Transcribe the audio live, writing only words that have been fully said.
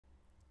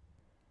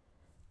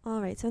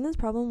Alright, so in this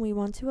problem we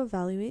want to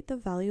evaluate the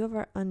value of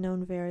our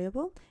unknown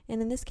variable, and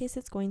in this case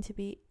it's going to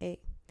be a.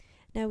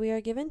 Now we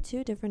are given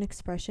two different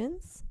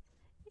expressions,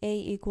 a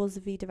equals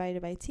v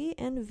divided by t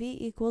and v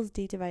equals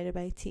d divided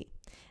by t.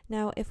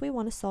 Now if we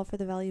want to solve for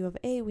the value of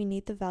a, we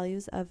need the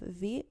values of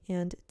v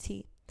and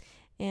t.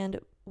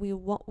 And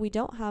we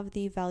don't have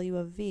the value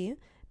of v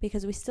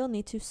because we still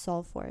need to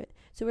solve for it.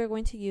 So we're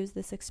going to use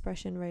this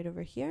expression right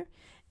over here.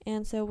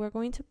 And so we're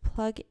going to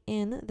plug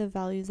in the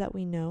values that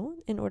we know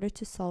in order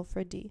to solve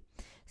for d.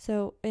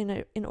 So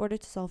in order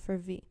to solve for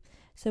v.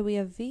 So we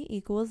have v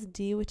equals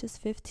d, which is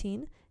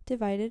 15,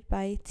 divided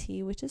by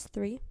t, which is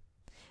 3.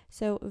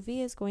 So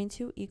v is going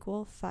to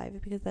equal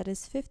 5 because that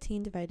is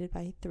 15 divided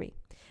by 3.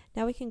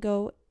 Now we can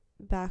go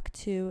back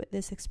to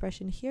this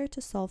expression here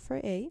to solve for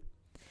a.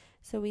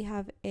 So we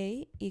have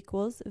a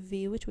equals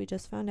v, which we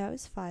just found out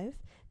is 5,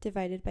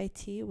 divided by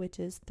t, which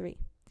is 3.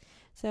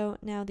 So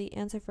now the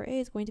answer for a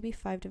is going to be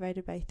 5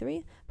 divided by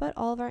 3, but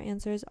all of our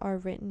answers are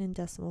written in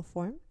decimal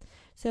form.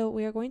 So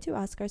we are going to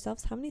ask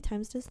ourselves, how many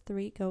times does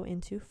 3 go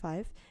into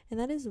 5? And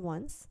that is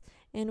once,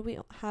 and we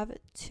have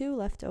 2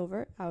 left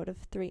over out of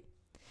 3.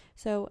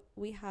 So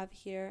we have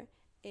here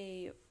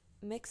a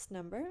mixed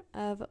number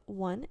of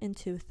 1 and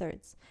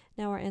 2/3.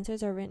 Now our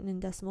answers are written in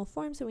decimal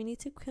form, so we need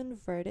to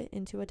convert it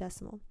into a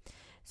decimal.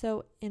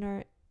 So in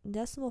our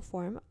decimal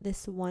form,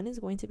 this 1 is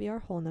going to be our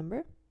whole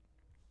number.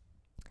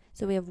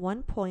 So we have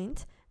 1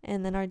 point,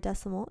 and then our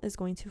decimal is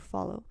going to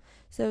follow.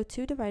 So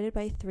 2 divided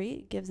by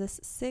 3 gives us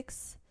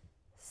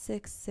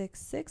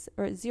 6.666,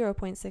 or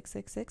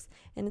 0.666,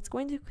 and it's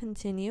going to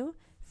continue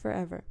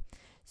forever.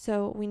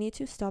 So we need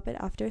to stop it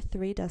after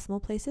 3 decimal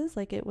places,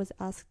 like it was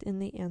asked in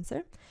the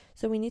answer.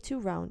 So we need to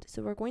round.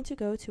 So we're going to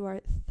go to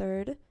our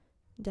 3rd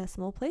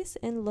decimal place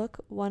and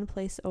look 1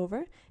 place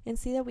over and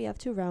see that we have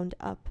to round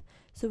up.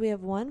 So we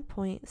have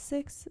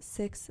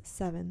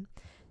 1.667.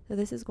 So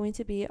this is going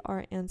to be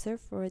our answer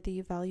for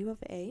the value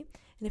of a.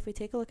 And if we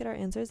take a look at our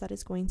answers, that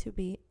is going to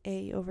be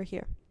a over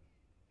here.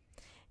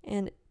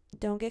 And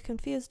don't get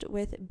confused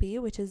with b,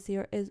 which is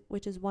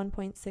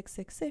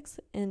 1.666,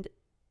 and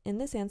in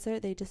this answer,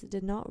 they just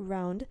did not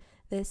round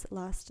this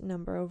last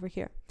number over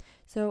here.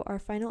 So our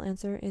final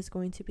answer is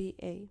going to be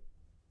A.